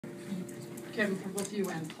Kevin, for both you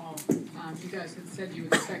and Paul, you guys had said you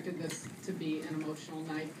expected this to be an emotional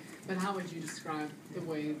night, but how would you describe the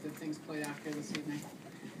way that things played out here this evening?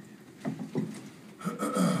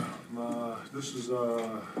 This is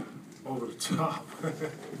over the top.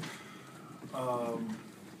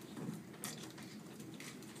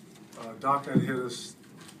 Doc had hit us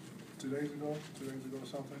 2 days ago or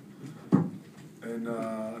something. And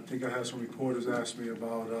I think I had some reporters ask me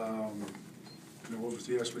about, what was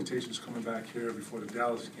the expectations coming back here before the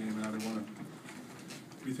Dallas game, and I didn't want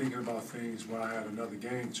to be thinking about things where I had another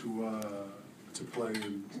game to play.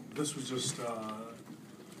 And this was just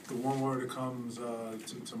the one word that comes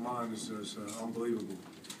to mind is just unbelievable.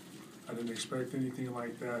 I didn't expect anything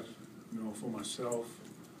like that, for myself.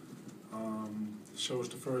 Shows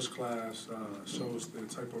the first class, shows the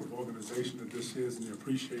type of organization that this is and the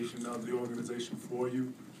appreciation of the organization for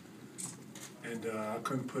you. And I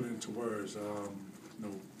couldn't put it into words.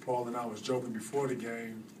 Paul and I was joking before the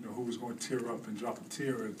game, who was going to tear up and drop a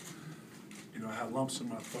tear. And, I had lumps in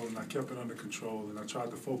my throat, and I kept it under control. And I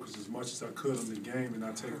tried to focus as much as I could on the game and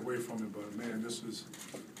not take away from it. But, man, this is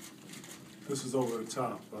over the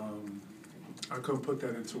top. I couldn't put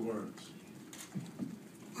that into words.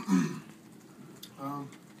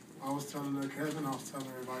 I was telling Kevin, I was telling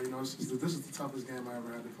everybody, this is the toughest game I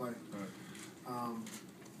ever had to play. Right.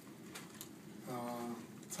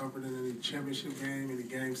 Tougher than any championship game, any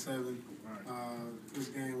game 7. Right. This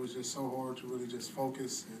game was just so hard to really just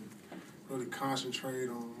focus and really concentrate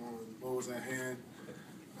on what was at hand.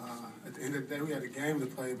 At the end of the day, we had a game to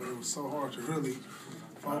play, but it was so hard to really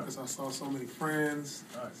focus. Right. I saw so many friends,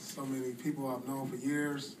 right. So many people I've known for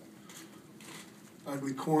years.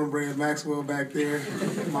 Ugly cornbread Maxwell back there,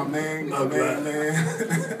 my man.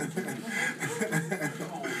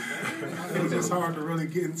 It was just hard to really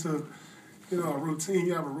get into, a routine.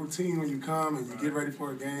 You have a routine when you come and you get ready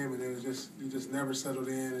for a game, and it was just you just never settled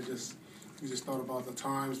in. You just thought about the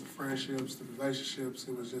times, the friendships, the relationships.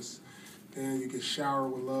 It was just, then you get showered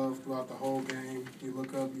with love throughout the whole game. You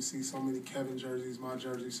look up, you see so many Kevin jerseys, my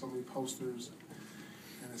jerseys, so many posters.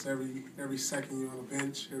 It's every second you're on the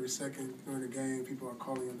bench, every second during the game, people are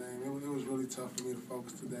calling your name. It was really tough for me to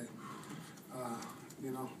focus today.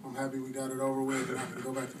 I'm happy we got it over with, and I can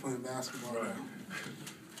go back to playing basketball right. now.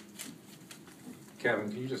 Kevin,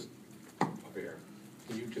 can you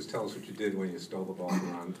just tell us what you did when you stole the ball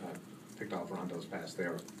from picked off Rondo's pass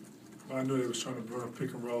there? Well, I knew they was trying to run a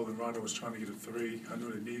pick and roll, and Rondo was trying to get a 3. I knew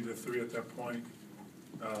they needed a 3 at that point.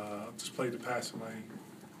 Just played the passing lane.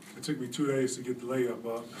 It took me 2 days to get the layup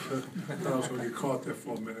up. I thought I was going to get caught there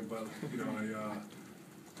for a minute, but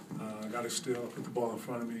I got it still, put the ball in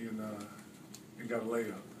front of me, and got a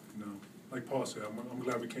layup. Like Paul said, I'm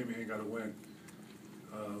glad we came in here and got a win.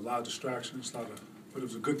 A lot of distractions, but it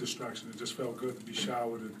was a good distraction. It just felt good to be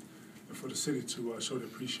showered and for the city to show the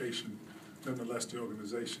appreciation. Nonetheless, the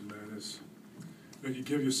organization, man, is you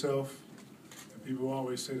give yourself. People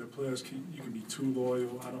always say that players you can be too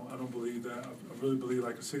loyal. I don't believe that. I really believe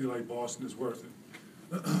like a city like Boston is worth it.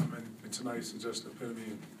 and tonight's just the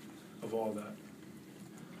epitome of all that.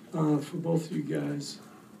 For both of you guys,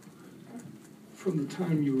 from the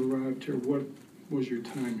time you arrived here, what was your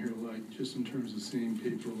time here like, just in terms of seeing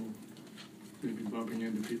people, maybe bumping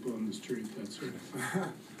into people on the street, that sort of thing?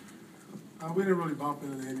 We didn't really bump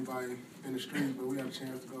into anybody in the street, but we had a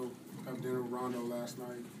chance to go have dinner with Rondo last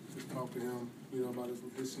night. Just talk to him, about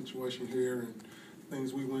his situation here and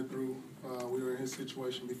things we went through. We were in his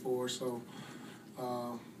situation before, so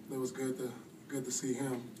it was good to see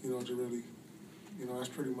him. To really, that's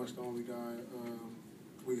pretty much the only guy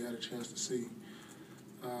we had a chance to see.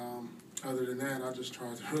 Other than that, I just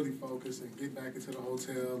tried to really focus and get back into the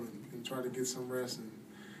hotel and try to get some rest, and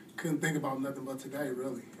couldn't think about nothing but today,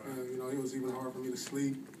 really. Right. It was even hard for me to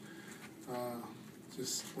sleep.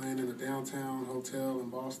 Just laying in a downtown hotel in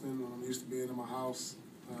Boston when I'm used to being in my house,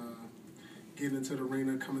 getting into the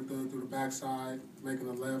arena, coming through the backside, making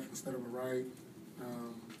a left instead of a right.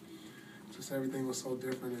 Just everything was so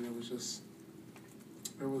different, and it was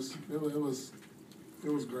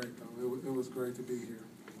great though. It was great to be here.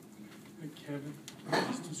 Hey, Kevin,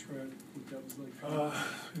 just describe what that was like.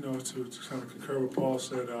 To kind of concur with Paul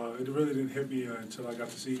said, it really didn't hit me until I got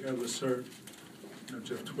to see Ed Lacerte,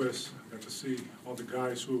 Jeff Twist. I got to see all the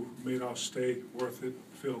guys who made our stay worth it.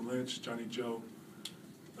 Phil Lynch, Johnny Joe,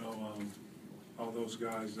 all those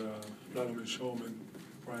guys, Letterman, Shulman,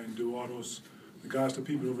 Brian Dew, all those, the guys that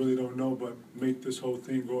people really don't know but make this whole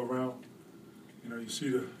thing go around. You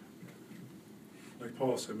see like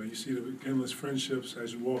Paul said, man, you see the endless friendships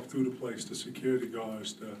as you walk through the place, the security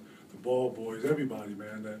guards, the ball boys, everybody,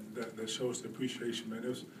 man, that shows the appreciation, man.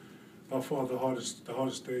 By far the hardest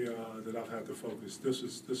day that I've had to focus. This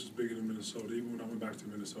is bigger than Minnesota. Even when I went back to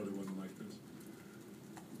Minnesota, it wasn't like this.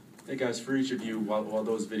 Hey guys, for each of you, while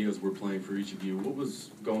those videos were playing for each of you, what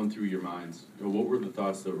was going through your minds? Or what were the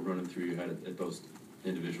thoughts that were running through your head at those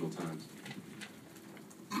individual times?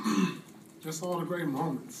 Just all the great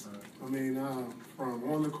moments. I mean, from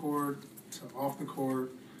on the court to off the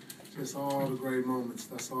court, just all the great moments.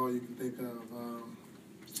 That's all you can think of.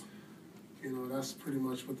 You know, that's pretty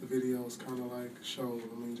much what the videos kind of like showed.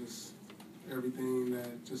 I mean, just everything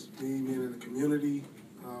that just me being in the community,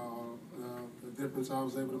 the difference I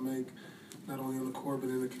was able to make, not only on the court but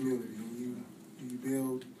in the community. And you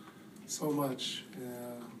build so much,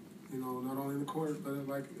 you know, not only in the court but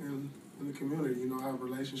like in the community. You know, I have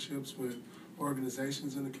relationships with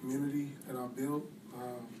organizations in the community that I've built,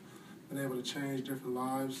 been able to change different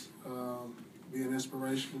lives, be an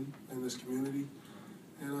inspiration in this community.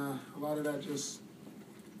 And a lot of that just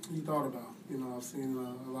you thought about. You know, I've seen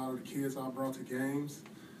a lot of the kids I brought to games.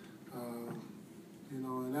 You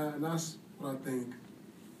know, and that's what I think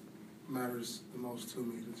matters the most to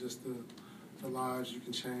me. Just the lives you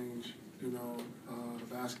can change. You know,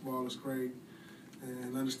 the basketball is great,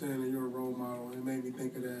 and understanding you're a role model. It made me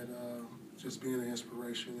think of that. Just being an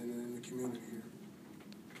inspiration in the community here.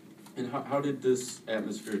 And how did this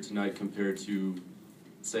atmosphere tonight compare to,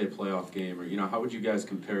 say, a playoff game, or how would you guys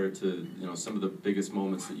compare it to some of the biggest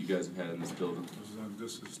moments that you guys have had in this building?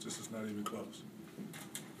 This is not even close.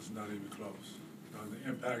 This is not even close. The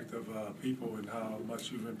impact of people and how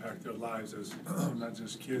much you've impacted their lives as not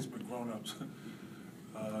just kids but grown-ups.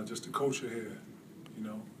 Just the culture here.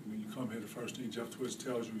 When you come here, the first thing Jeff Twist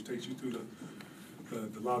tells you, he takes you through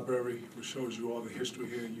the library, which shows you all the history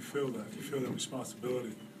here, and you feel that. You feel that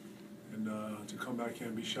responsibility. And to come back here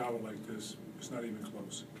and be showered like this, it's not even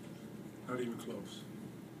close. Not even close.